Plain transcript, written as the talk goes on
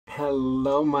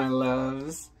Hello, my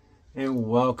loves, and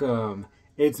welcome.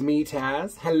 It's me,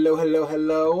 Taz. Hello, hello,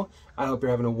 hello. I hope you're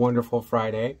having a wonderful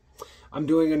Friday. I'm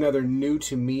doing another new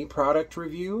to me product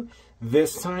review.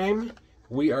 This time,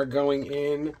 we are going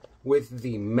in with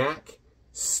the M.A.C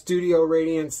Studio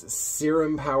Radiance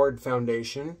Serum Powered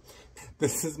Foundation.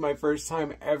 This is my first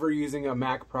time ever using a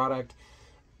M.A.C product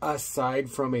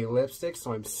aside from a lipstick,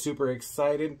 so I'm super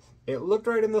excited. It looked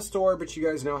right in the store, but you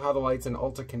guys know how the lights in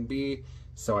Ulta can be,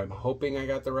 so I'm hoping I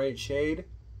got the right shade.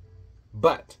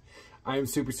 But I'm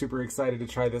super, super excited to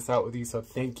try this out with you, so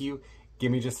thank you.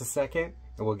 Give me just a second,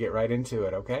 and we'll get right into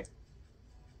it, okay?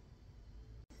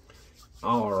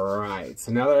 Alright,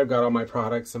 so now that I've got all my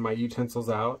products and my utensils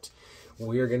out,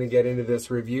 we are going to get into this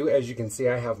review. As you can see,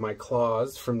 I have my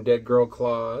claws from Dead Girl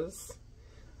Claws.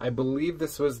 I believe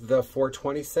this was the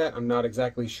 420 set. I'm not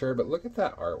exactly sure, but look at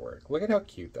that artwork. Look at how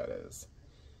cute that is.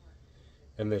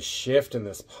 And this shift and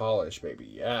this polish, baby,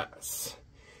 yes.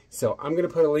 So I'm going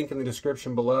to put a link in the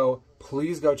description below.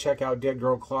 Please go check out Dead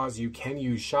Girl Claws. You can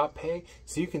use Shop Pay,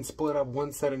 so you can split up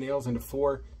one set of nails into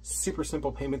 4 super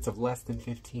simple payments of less than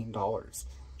 $15.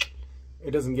 It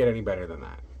doesn't get any better than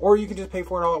that. Or you can just pay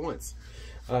for it all at once.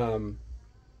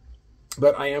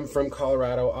 But I am from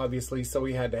Colorado, obviously, so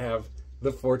we had to have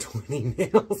the 420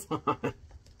 nails on.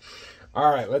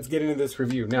 All right, let's get into this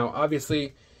review. Now,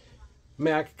 obviously,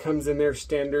 M.A.C comes in their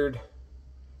standard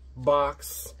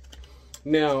box.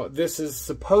 Now, this is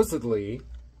supposedly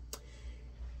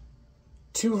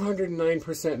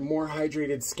 209% more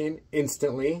hydrated skin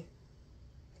instantly.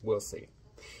 We'll see.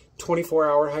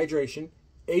 24-hour hydration,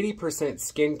 80%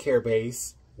 skincare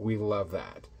base. We love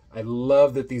that. I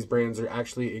love that these brands are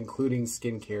actually including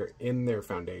skincare in their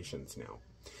foundations now.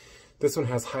 This one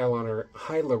has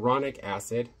hyaluronic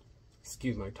acid,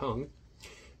 excuse my tongue,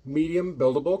 medium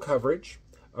buildable coverage,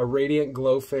 a radiant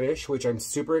glow finish, which I'm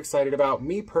super excited about.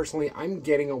 Me personally, I'm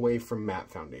getting away from matte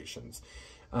foundations.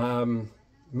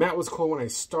 Matte was cool when I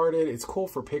started. It's cool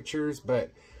for pictures,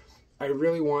 but I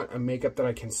really want a makeup that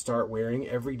I can start wearing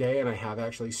every day, and I have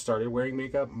actually started wearing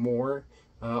makeup more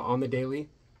on the daily.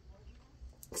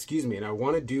 Excuse me, and I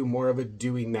want to do more of a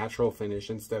dewy natural finish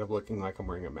instead of looking like I'm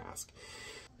wearing a mask.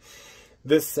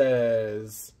 This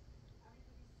says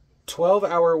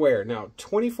 12-hour wear. Now,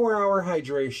 24-hour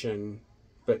hydration,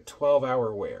 but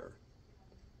 12-hour wear.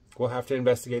 We'll have to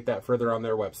investigate that further on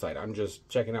their website. I'm just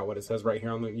checking out what it says right here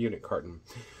on the unit carton.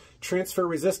 Transfer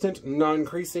resistant,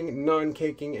 non-creasing,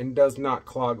 non-caking, and does not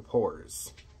clog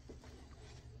pores.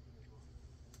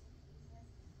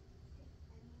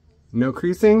 No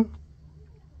creasing?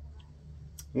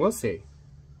 We'll see.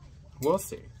 We'll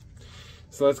see.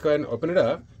 So let's go ahead and open it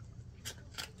up.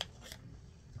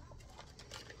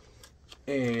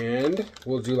 And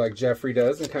we'll do like Jeffrey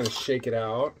does and kind of shake it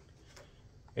out.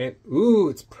 And, ooh,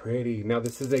 it's pretty. Now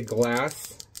this is a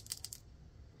glass.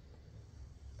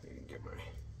 Let me get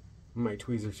my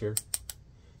tweezers here.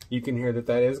 You can hear that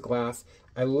that is glass.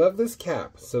 I love this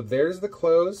cap. So there's the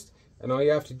closed, and all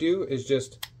you have to do is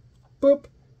just boop,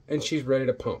 and she's ready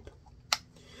to pump.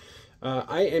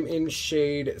 I am in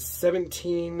shade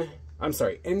NC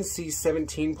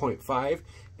 17.5.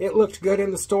 It looked good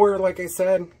in the store, like I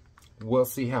said. We'll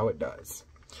see how it does.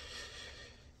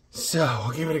 So,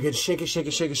 we'll give it a good shaky,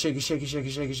 shaky, shaky, shaky, shaky, shaky,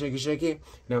 shaky, shaky, shaky.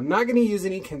 Now, I'm not going to use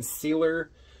any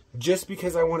concealer just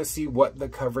because I want to see what the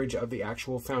coverage of the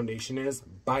actual foundation is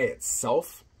by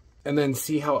itself, and then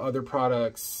see how other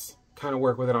products kind of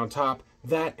work with it on top.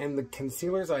 That and the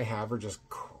concealers I have are just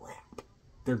crap.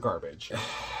 They're garbage.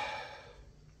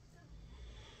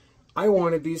 I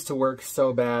wanted these to work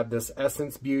so bad. This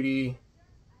Essence Beauty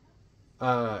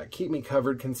Keep Me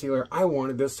Covered concealer. I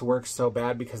wanted this to work so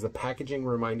bad because the packaging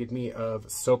reminded me of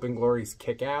Soap & Glory's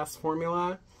Kick-Ass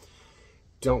formula.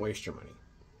 Don't waste your money.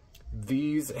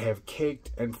 These have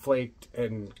caked and flaked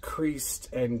and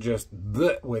creased and just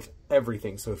bleh with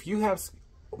everything. So if you have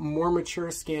more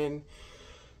mature skin,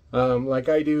 like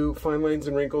I do, fine lines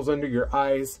and wrinkles under your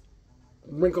eyes,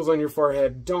 wrinkles on your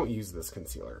forehead, don't use this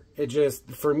concealer. It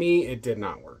just, for me, it did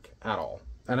not work at all.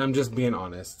 And I'm just being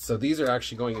honest. So these are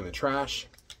actually going in the trash.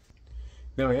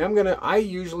 Now I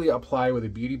usually apply with a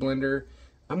beauty blender.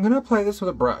 I'm gonna apply this with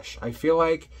a brush. I feel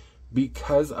like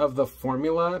because of the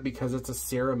formula, because it's a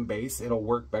serum base, it'll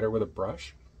work better with a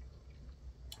brush.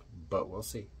 But we'll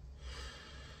see.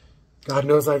 God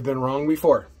knows I've been wrong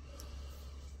before.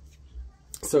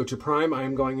 So to prime,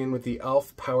 I'm going in with the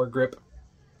e.l.f. Power Grip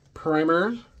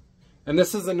Primer. And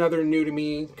this is another new to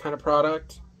me kind of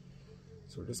product.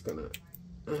 So we're just gonna,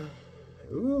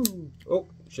 ooh, oh,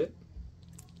 shit.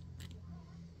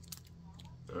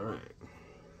 All right.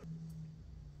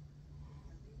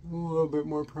 A little bit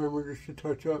more primer just to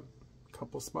touch up.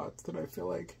 couple spots that I feel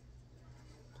like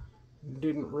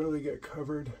didn't really get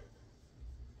covered.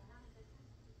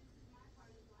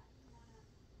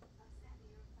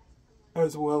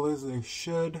 As well as they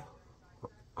should.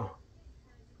 Oh.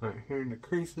 Right here in the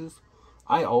creases.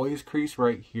 I always crease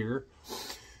right here,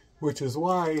 which is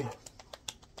why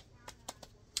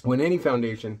when any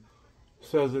foundation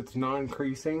says it's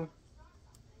non-creasing,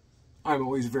 I'm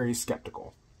always very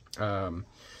skeptical.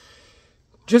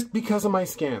 Just because of my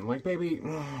skin. Like, baby,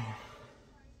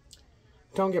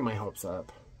 don't get my hopes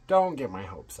up. Don't get my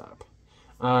hopes up.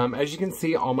 As you can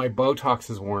see, all my Botox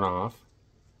is worn off,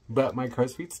 but my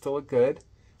crow's feet still look good.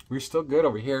 We're still good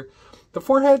over here. The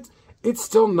forehead, it's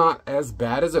still not as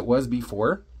bad as it was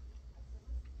before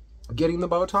getting the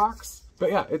Botox.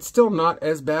 But yeah, it's still not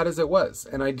as bad as it was.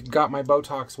 And I got my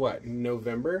Botox, what,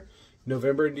 November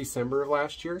and December of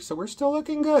last year. So we're still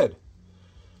looking good.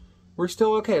 We're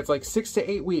still okay. It's like 6 to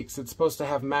 8 weeks. It's supposed to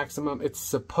have maximum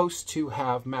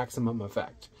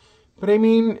effect. But I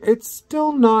mean, it's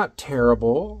still not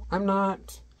terrible. I'm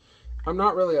not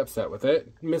really upset with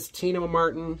it. Miss Tina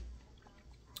Martin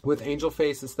with Angel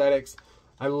Face Aesthetics.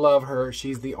 I love her.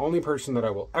 She's the only person that I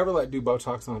will ever let do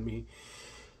Botox on me.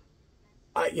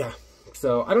 Yeah.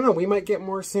 So, I don't know. We might get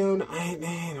more soon. I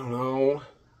don't know.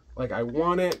 Like, I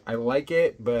want it. I like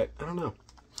it. But, I don't know.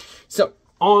 So,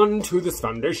 on to this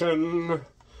foundation.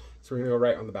 So, we're going to go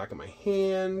right on the back of my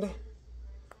hand.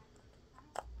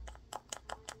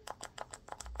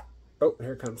 Oh,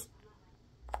 here it comes.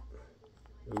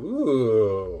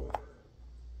 Ooh.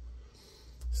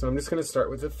 So, I'm just going to start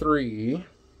with a 3.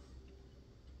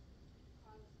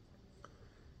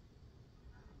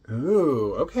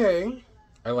 Ooh, okay.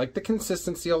 I like the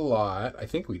consistency a lot. I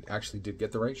think we actually did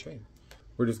get the right shade.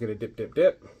 We're just going to dip, dip,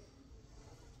 dip.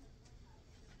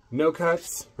 No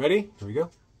cuts. Ready? Here we go.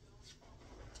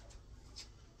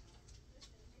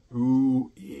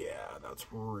 Ooh, yeah, that's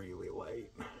really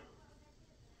light.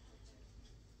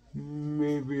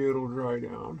 Maybe it'll dry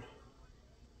down.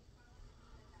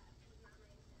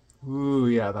 Ooh,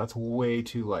 yeah, that's way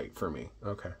too light for me.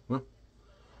 Okay, well.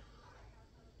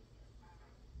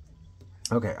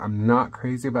 Okay, I'm not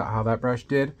crazy about how that brush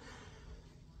did.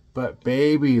 But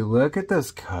baby, look at this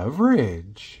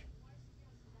coverage.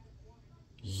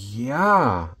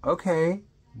 Yeah, okay.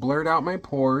 Blurred out my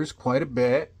pores quite a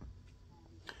bit.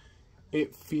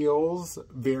 It feels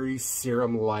very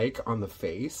serum-like on the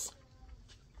face,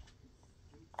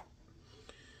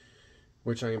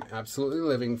 which I am absolutely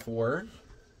living for.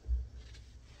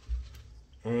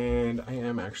 And I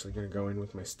am actually going to go in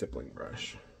with my stippling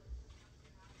brush.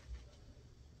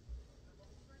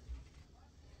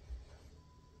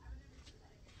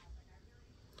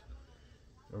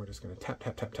 And we're just going to tap,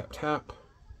 tap, tap, tap, tap.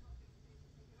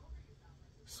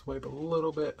 Swipe a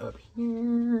little bit up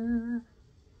here.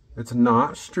 It's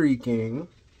not streaking.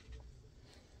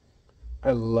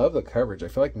 I love the coverage. I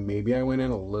feel like maybe I went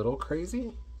in a little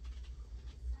crazy,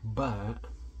 but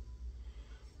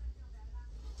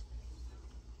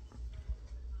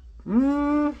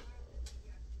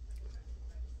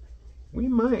we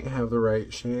might have the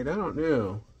right shade. I don't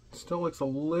know. It still looks a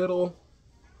little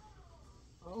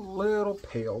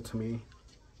pale to me.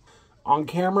 On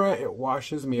camera, it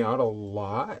washes me out a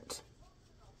lot.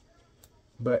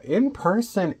 But in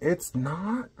person, it's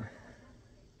not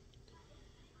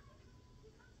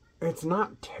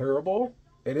terrible.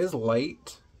 It is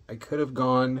light. I could have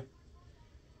gone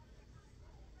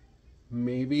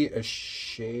maybe a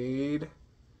shade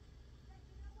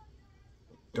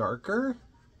darker.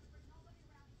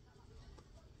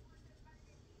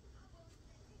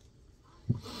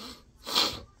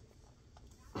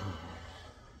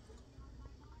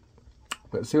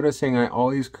 But see what I was saying? I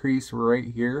always crease right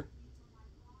here.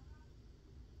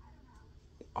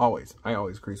 Always. I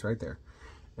always crease right there.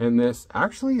 And this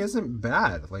actually isn't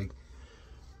bad. Like,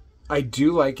 I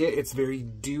do like it. It's very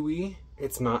dewy.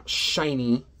 It's not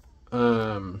shiny.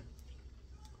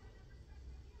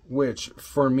 Which,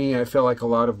 for me, I feel like a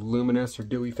lot of luminous or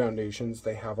dewy foundations,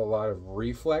 they have a lot of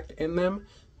reflect in them.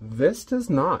 This does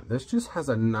not. This just has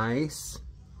a nice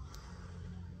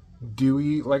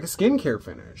dewy, like a skincare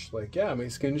finish. Like, yeah, my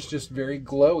skin's just very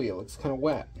glowy. It looks kind of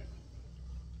wet.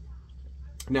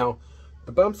 Now,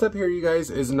 the bumps up here, you guys,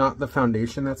 is not the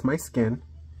foundation. That's my skin.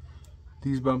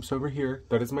 These bumps over here,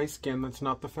 that is my skin. That's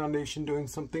not the foundation doing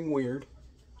something weird.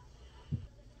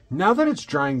 Now that it's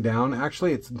drying down,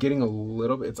 actually, it's getting a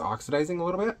little bit, it's oxidizing a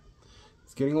little bit.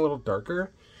 It's getting a little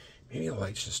darker. Maybe the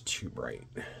light's just too bright.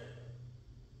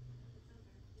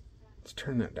 Let's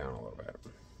turn that down a little bit.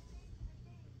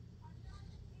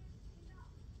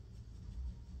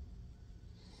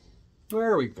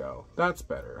 There we go. That's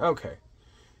better. Okay.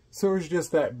 So it's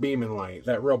just that beaming light,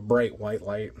 that real bright white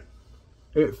light.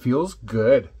 It feels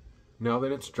good now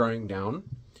that it's drying down.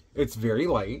 It's very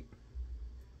light.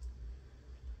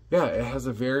 Yeah, it has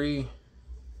a very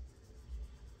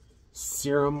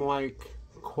serum-like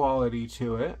quality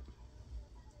to it.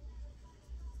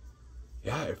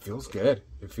 Yeah, it feels good.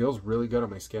 It feels really good on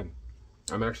my skin.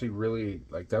 I'm actually really,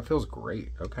 like, that feels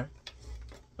great. Okay.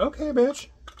 Okay, bitch.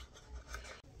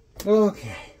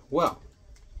 Okay, well,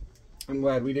 I'm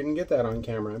glad we didn't get that on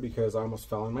camera because I almost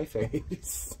fell on my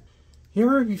face. You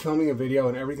ever be filming a video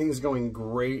and everything's going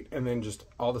great and then just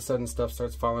all of a sudden stuff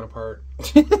starts falling apart?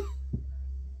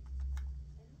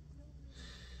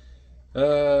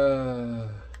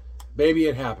 Baby,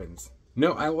 it happens.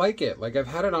 No, I like it. Like, I've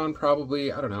had it on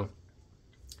probably, I don't know,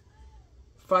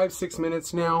 5-6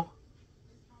 minutes now.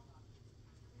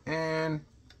 And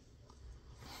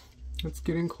it's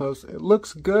getting close. It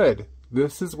looks good.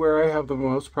 This is where I have the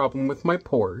most problem with my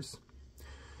pores.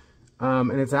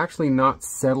 And it's actually not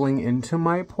settling into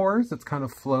my pores. It's kind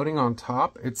of floating on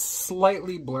top. It's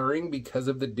slightly blurring because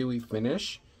of the dewy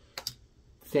finish.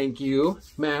 Thank you,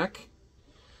 M.A.C.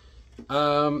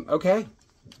 Okay.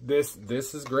 This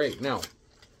is great. Now,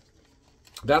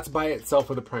 that's by itself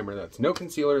with a primer. That's no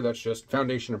concealer. That's just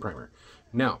foundation and primer.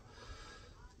 Now,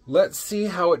 let's see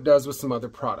how it does with some other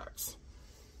products.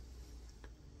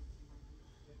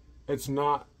 It's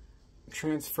not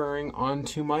transferring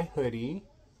onto my hoodie,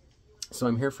 so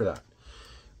I'm here for that.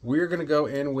 We're going to go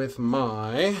in with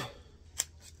my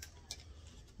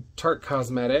Tarte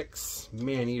Cosmetics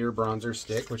Man-Eater Bronzer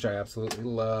Stick, which I absolutely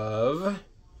love.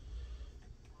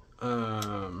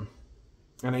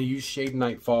 And I use shade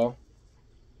Nightfall.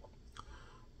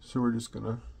 So we're just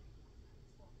going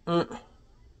to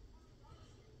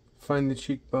find the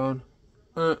cheekbone.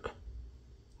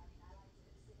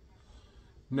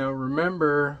 Now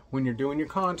remember, when you're doing your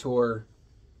contour,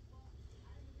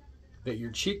 that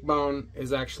your cheekbone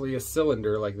is actually a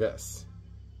cylinder like this.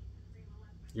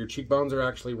 Your cheekbones are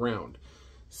actually round.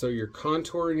 So your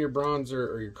contour and your bronzer,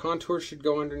 or your contour should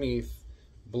go underneath,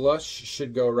 blush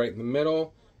should go right in the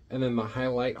middle, and then the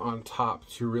highlight on top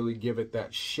to really give it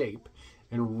that shape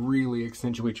and really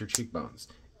accentuate your cheekbones.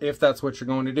 If that's what you're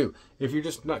going to do. If you're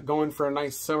just not going for a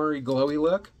nice summery glowy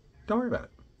look, don't worry about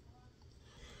it.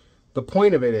 The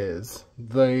point of it is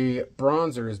the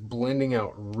bronzer is blending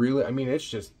out really, I mean, it's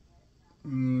just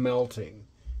melting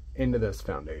into this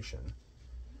foundation.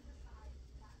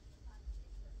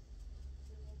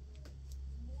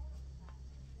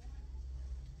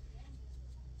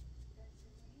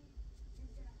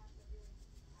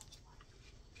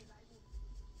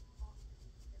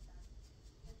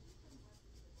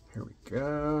 Here we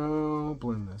go.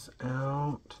 Blend this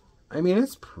out. I mean,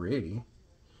 it's pretty.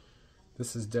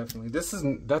 This is definitely,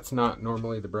 that's not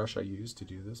normally the brush I use to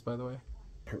do this, by the way.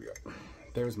 Here we go.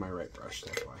 There's my right brush,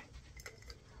 that's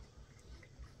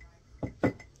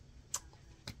why.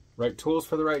 Right tools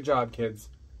for the right job, kids.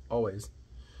 Always.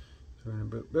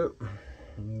 Boop, boop.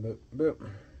 Boop, boop.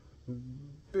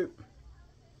 Boop.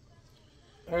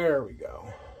 There we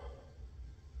go.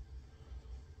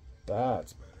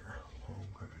 That's better.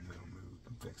 Okay, now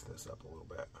fix this up a little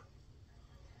bit.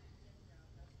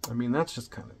 I mean, that's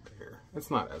just kind of there. It's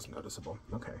not as noticeable.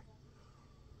 Okay.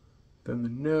 Then the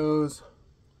nose.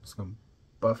 Just gonna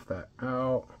buff that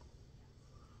out.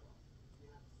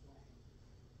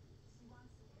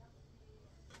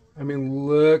 I mean,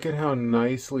 look at how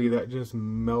nicely that just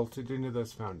melted into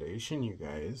this foundation, you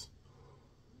guys.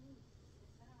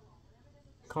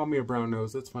 Call me a brown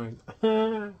nose, that's fine.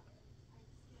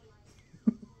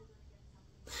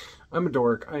 I'm a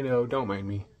dork, I know, don't mind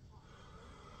me.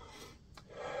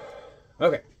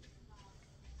 Okay.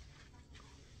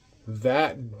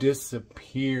 That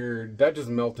disappeared. That just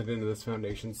melted into this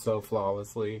foundation so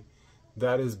flawlessly.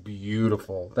 That is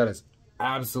beautiful. That is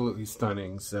absolutely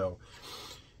stunning. So,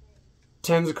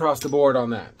 10s across the board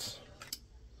on that.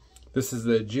 This is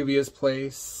the Juvia's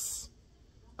Place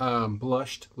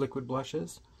blushed liquid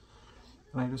blushes.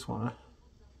 And I just want to...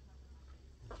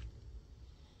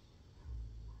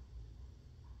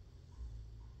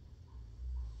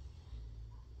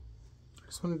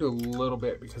 I just want to do a little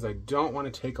bit because I don't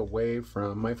want to take away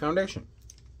from my foundation.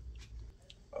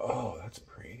 Oh, that's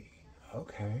pretty.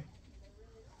 Okay.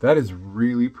 That is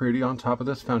really pretty on top of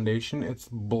this foundation. It's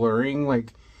blurring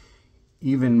like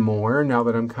even more now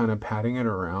that I'm kind of patting it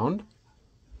around.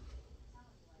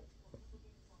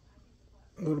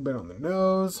 A little bit on the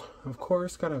nose. Of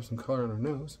course, gotta have some color on our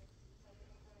nose.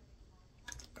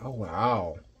 Oh,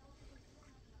 wow.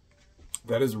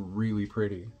 That is really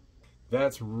pretty.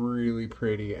 That's really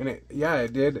pretty. And it, yeah,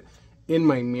 it did. In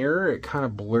my mirror, it kind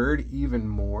of blurred even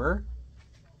more.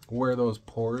 where those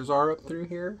pores are up through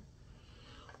here.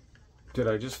 Did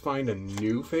I just find a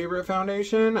new favorite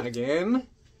foundation again?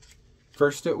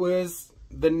 First it was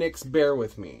the NYX Bear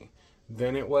With Me.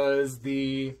 Then it was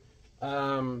the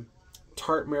Tarte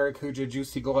Maracuja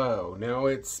Juicy Glow. Now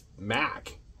it's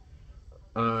M.A.C.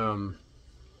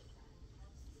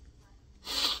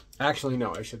 Actually,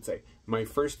 no, I should say. My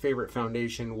first favorite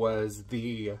foundation was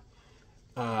the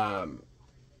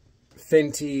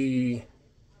Fenty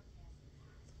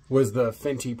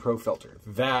Pro Filter.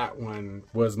 That one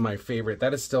was my favorite.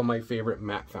 That is still my favorite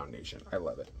matte foundation. I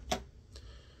love it.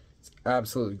 It's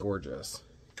absolutely gorgeous.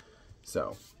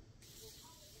 So,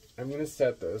 I'm going to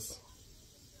set this,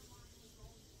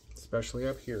 especially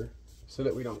up here, so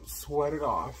that we don't sweat it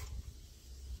off.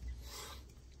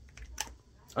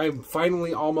 I'm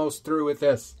finally almost through with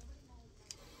this.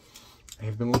 I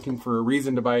have been looking for a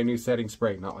reason to buy a new setting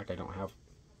spray. Not like I don't have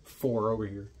 4 over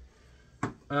here.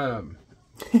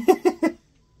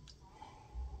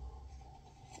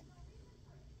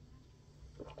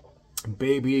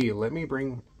 Baby, let me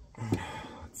bring...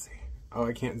 Let's see. Oh,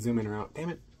 I can't zoom in or out. Damn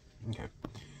it. Okay.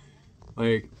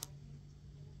 Like,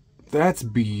 that's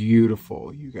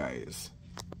beautiful, you guys.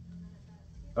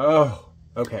 Oh,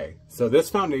 okay. So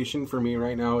this foundation for me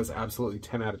right now is absolutely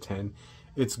 10 out of 10.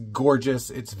 It's gorgeous.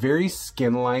 It's very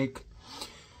skin-like.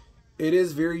 It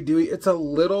is very dewy. It's a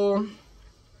little...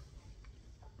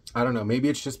 I don't know. Maybe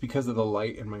it's just because of the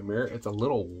light in my mirror. It's a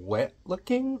little wet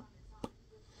looking.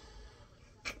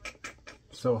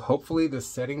 So hopefully the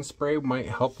setting spray might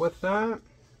help with that.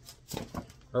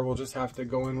 Or we'll just have to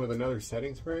go in with another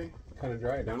setting spray. Kind of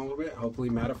dry it down a little bit. Hopefully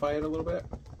mattify it a little bit.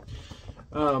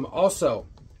 Also,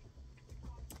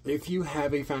 if you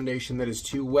have a foundation that is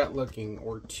too wet looking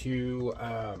or too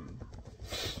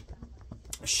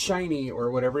shiny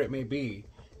or whatever it may be,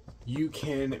 you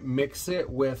can mix it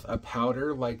with a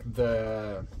powder like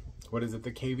the, what is it,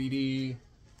 the KVD?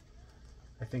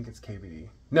 I think it's KVD.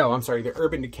 No, I'm sorry, the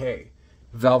Urban Decay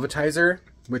Velvetizer,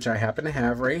 which I happen to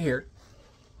have right here.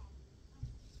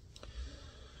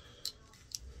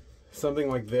 Something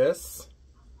like this.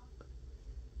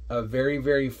 A very,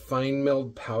 very fine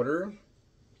milled powder.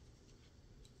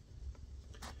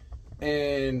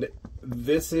 And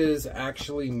this is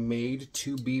actually made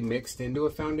to be mixed into a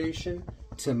foundation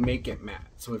to make it matte.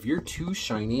 So if you're too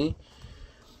shiny,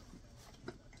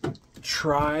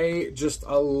 try just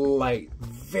a light,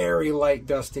 very light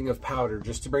dusting of powder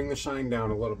just to bring the shine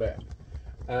down a little bit.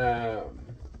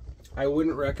 I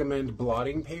wouldn't recommend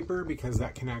blotting paper because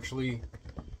that can actually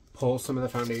pull some of the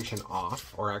foundation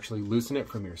off or actually loosen it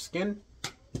from your skin.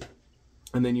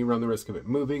 And then you run the risk of it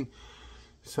moving.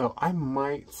 So I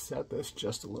might set this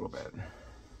just a little bit.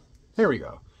 There we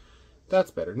go.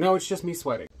 That's better. No, it's just me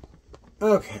sweating.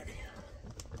 Okay.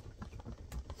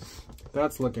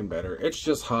 That's looking better. It's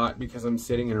just hot because I'm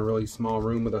sitting in a really small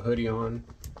room with a hoodie on.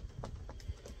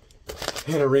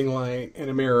 And a ring light and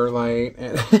a mirror light.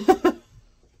 And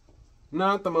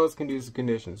not the most conducive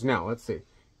conditions. Now, let's see.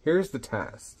 Here's the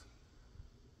test.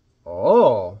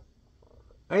 Oh.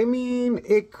 I mean,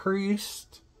 it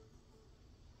creased.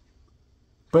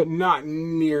 But not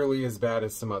nearly as bad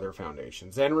as some other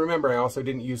foundations. And remember, I also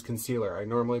didn't use concealer. I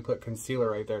normally put concealer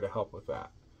right there to help with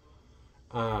that.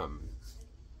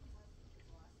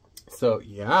 So,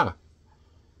 yeah.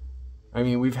 I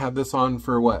mean, we've had this on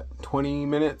for, what, 20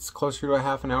 minutes? Closer to a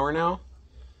half an hour now?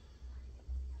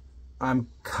 I'm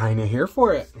kind of here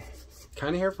for it.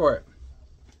 Kind of here for it.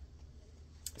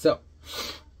 So,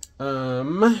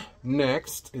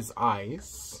 next is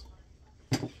ice.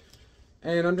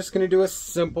 And I'm just going to do a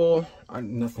simple,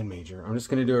 nothing major. I'm just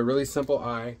going to do a really simple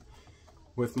eye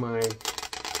with my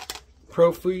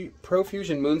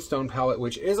Profusion Moonstone palette,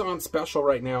 which is on special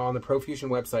right now on the Profusion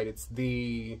website. It's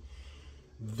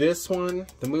this one,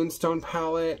 the Moonstone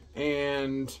palette,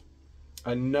 and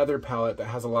another palette that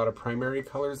has a lot of primary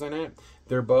colors in it.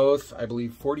 They're both, I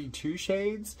believe, 42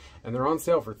 shades, and they're on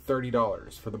sale for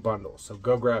 $30 for the bundle. So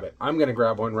go grab it. I'm going to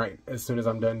grab one right as soon as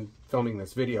I'm done filming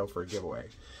this video for a giveaway.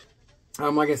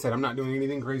 Like I said, I'm not doing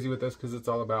anything crazy with this because it's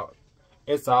all about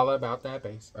that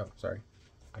base. Oh, sorry.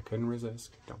 I couldn't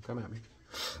resist. Don't come at me.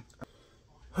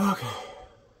 Okay.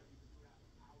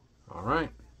 All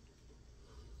right.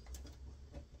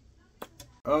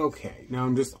 Okay. Now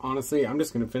I'm just going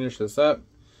to finish this up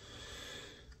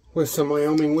with some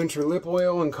Wyoming Winter Lip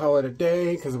Oil and call it a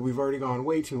day because we've already gone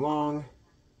way too long.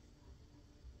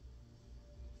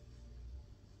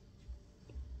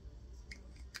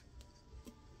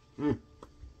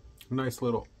 Nice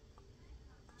little,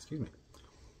 excuse me,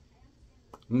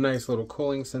 nice little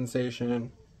cooling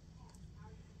sensation.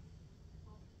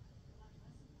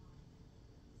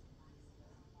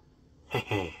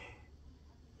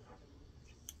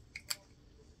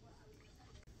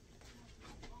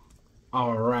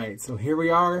 All right, so here we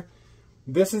are.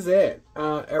 This is it.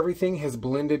 Everything has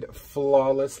blended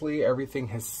flawlessly. Everything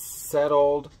has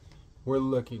settled. We're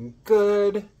looking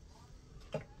good.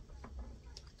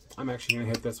 I'm actually going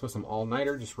to hit this with some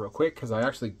all-nighter just real quick because I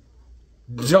actually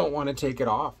don't want to take it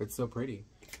off. It's so pretty.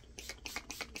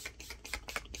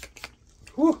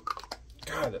 Whew.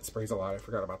 God, that sprays a lot. I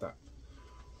forgot about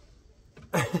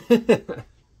that.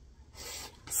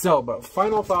 So, but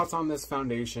final thoughts on this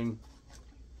foundation.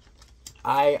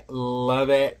 I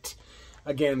love it.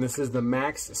 Again, this is the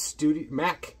M.A.C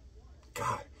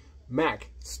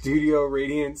Studio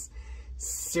Radiance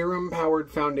Serum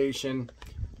Powered Foundation.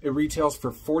 It retails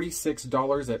for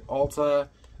 $46 at Ulta.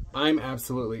 I'm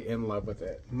absolutely in love with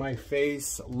it. My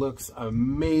face looks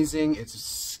amazing. It's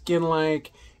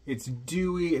skin-like. It's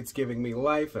dewy. It's giving me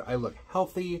life. I look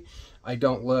healthy. I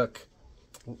don't look...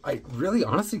 I really,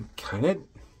 honestly, kind of...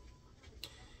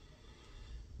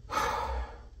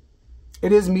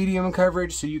 It is medium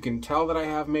coverage, so you can tell that I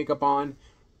have makeup on,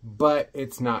 but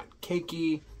it's not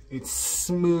cakey. It's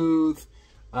smooth.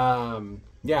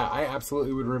 Yeah, I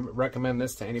absolutely would recommend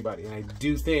this to anybody. And I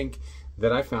do think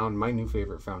that I found my new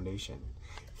favorite foundation.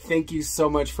 Thank you so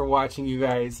much for watching, you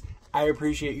guys. I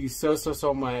appreciate you so, so,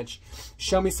 so much.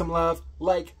 Show me some love.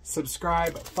 Like,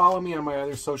 subscribe, follow me on my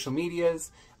other social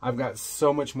medias. I've got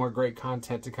so much more great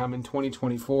content to come in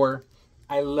 2024.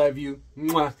 I love you.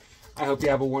 Mwah. I hope you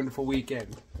have a wonderful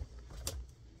weekend.